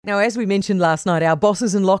Now, as we mentioned last night, our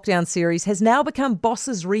Bosses in Lockdown series has now become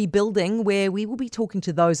Bosses Rebuilding, where we will be talking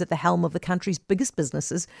to those at the helm of the country's biggest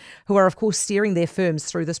businesses who are, of course, steering their firms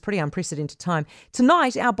through this pretty unprecedented time.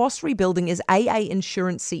 Tonight, our Boss Rebuilding is AA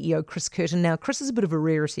Insurance CEO Chris Curtin. Now, Chris is a bit of a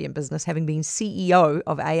rarity in business, having been CEO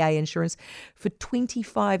of AA Insurance for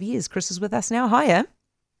 25 years. Chris is with us now. Hiya.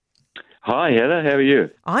 Hi, Heather. How are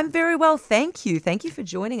you? I'm very well, thank you. Thank you for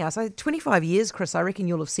joining us. 25 years, Chris, I reckon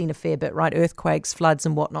you'll have seen a fair bit, right? Earthquakes, floods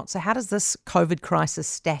and whatnot. So how does this COVID crisis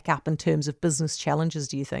stack up in terms of business challenges,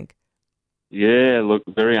 do you think? Yeah, look,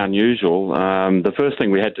 very unusual. The first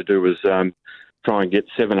thing we had to do was try and get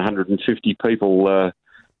 750 people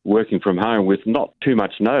working from home with not too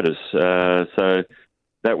much notice. So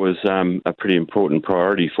that was a pretty important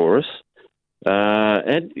priority for us.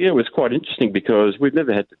 And yeah, it was quite interesting because we've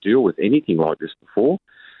never had to deal with anything like this before.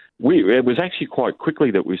 It was actually quite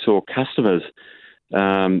quickly that we saw customers,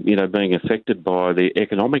 being affected by the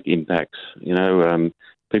economic impacts,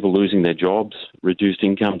 people losing their jobs, reduced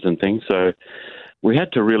incomes and things. So we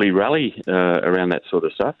had to really rally around that sort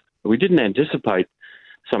of stuff. We didn't anticipate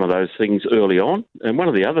some of those things early on. And one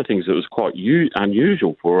of the other things that was quite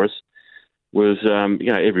unusual for us was,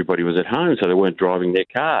 everybody was at home, so they weren't driving their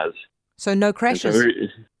cars. So no crashes?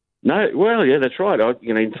 Yeah, that's right.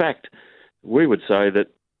 In fact, we would say that,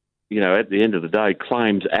 at the end of the day,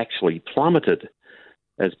 claims actually plummeted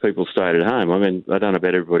as people stayed at home. I mean, I don't know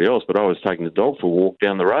about everybody else, but I was taking the dog for a walk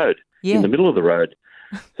down the road, in the middle of the road.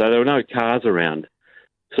 So there were no cars around.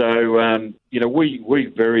 So,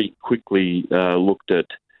 we very quickly looked at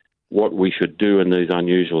what we should do in these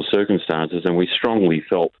unusual circumstances, and we strongly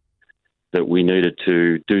felt that we needed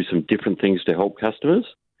to do some different things to help customers.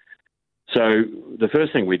 So the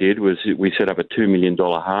first thing we did was we set up a $2 million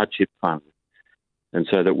hardship fund, and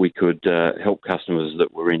so that we could help customers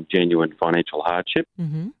that were in genuine financial hardship.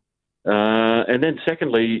 Mm-hmm. And then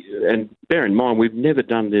secondly, and bear in mind, we've never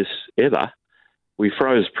done this ever, we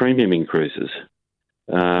froze premium increases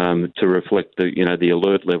to reflect the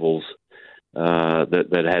alert levels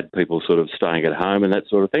that had people sort of staying at home and that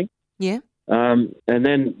sort of thing. Yeah. And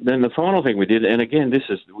then the final thing we did, and again, this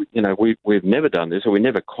is, we've never done this, or we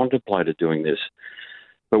never contemplated doing this,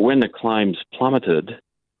 but when the claims plummeted,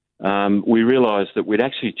 we realised that we'd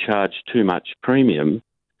actually charged too much premium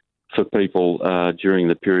for people during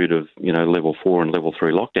the period of, level 4 and level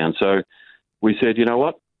 3 lockdown. So we said, you know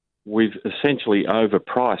what, we've essentially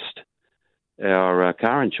overpriced our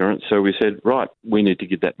car insurance. So we said, right, we need to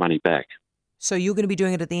get that money back. So you're going to be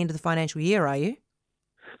doing it at the end of the financial year, are you?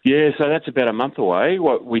 Yeah, so that's about a month away.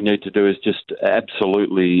 What we need to do is just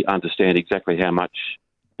absolutely understand exactly how much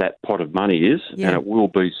that pot of money is, and it will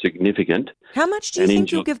be significant. How much do you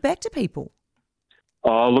think you'll give back to people?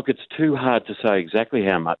 Oh, look, it's too hard to say exactly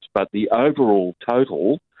how much, but the overall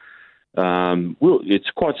total, it's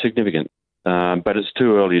quite significant, but it's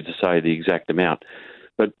too early to say the exact amount.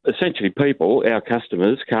 But essentially people, our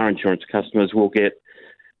customers, car insurance customers, will get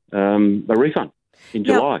a refund in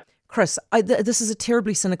July. Chris, this is a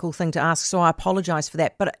terribly cynical thing to ask, so I apologise for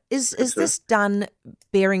that. But is this done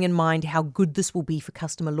bearing in mind how good this will be for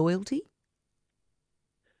customer loyalty?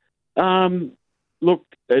 Look,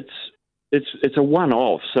 it's a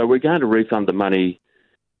one-off, so we're going to refund the money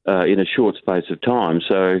in a short space of time.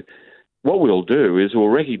 So what we'll do is we'll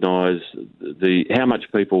recognise how much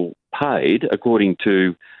people paid according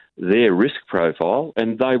to their risk profile,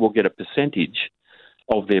 and they will get a percentage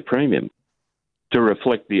of their premium to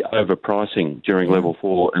reflect the overpricing during level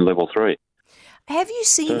 4 and level 3. Have you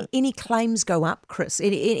seen any claims go up, Chris?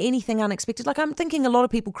 Anything unexpected? Like, I'm thinking a lot of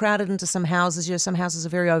people crowded into some houses. Some houses are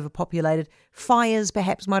very overpopulated. Fires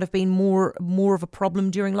perhaps might have been more of a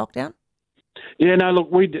problem during lockdown? Yeah, no, look,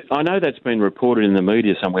 I know that's been reported in the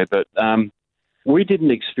media somewhere, but we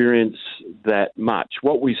didn't experience that much.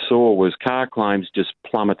 What we saw was car claims just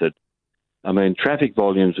plummeted. I mean, traffic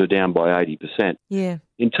volumes were down by 80%. Yeah.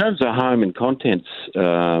 In terms of home and contents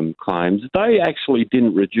claims, they actually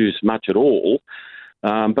didn't reduce much at all,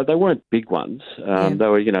 but they weren't big ones. They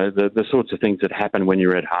were, the sorts of things that happen when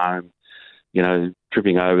you're at home,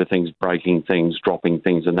 tripping over things, breaking things, dropping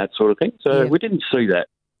things and that sort of thing. So we didn't see that.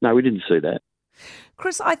 No, we didn't see that.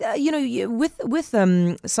 Chris, with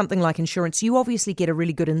something like insurance, you obviously get a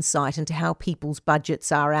really good insight into how people's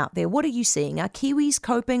budgets are out there. What are you seeing? Are Kiwis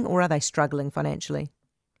coping or are they struggling financially?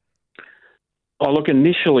 Oh, look,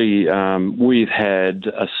 initially we've had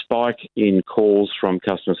a spike in calls from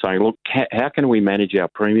customers saying, look, how can we manage our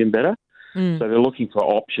premium better? So they're looking for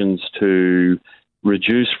options to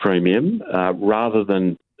reduce premium rather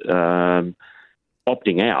than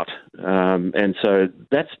opting out. And so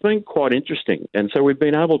that's been quite interesting. And so we've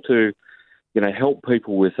been able to, help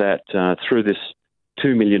people with that through this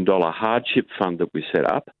 $2 million hardship fund that we set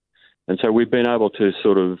up. And so we've been able to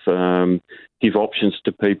sort of give options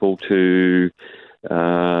to people to,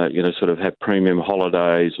 sort of have premium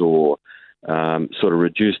holidays or sort of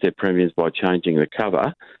reduce their premiums by changing the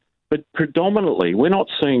cover. But predominantly, we're not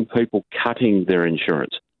seeing people cutting their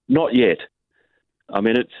insurance. Not yet. I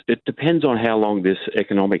mean, it depends on how long this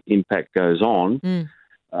economic impact goes on,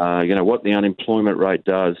 what the unemployment rate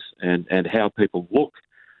does and how people look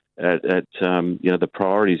at the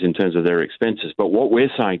priorities in terms of their expenses. But what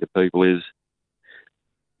we're saying to people is,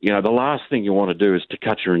 the last thing you want to do is to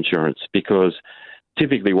cut your insurance, because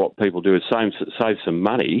typically what people do is save some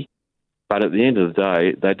money, but at the end of the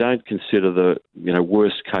day, they don't consider the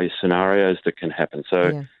worst case scenarios that can happen. So.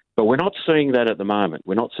 Yeah. But we're not seeing that at the moment.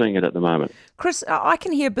 We're not seeing it at the moment. Chris, I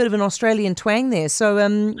can hear a bit of an Australian twang there. So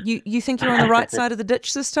you think you're on the right side of the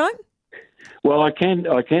ditch this time? Well, I can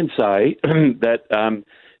say that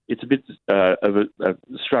it's a bit of a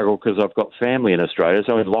struggle because I've got family in Australia.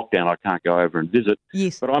 So in lockdown, I can't go over and visit.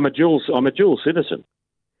 Yes. But I'm a dual citizen.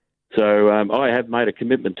 So I have made a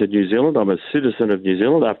commitment to New Zealand. I'm a citizen of New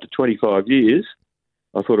Zealand after 25 years.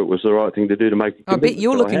 I thought it was the right thing to do to make a commitment. I bet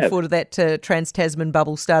you're looking forward to that Trans-Tasman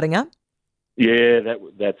bubble starting up. Yeah,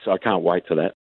 that's. I can't wait for that.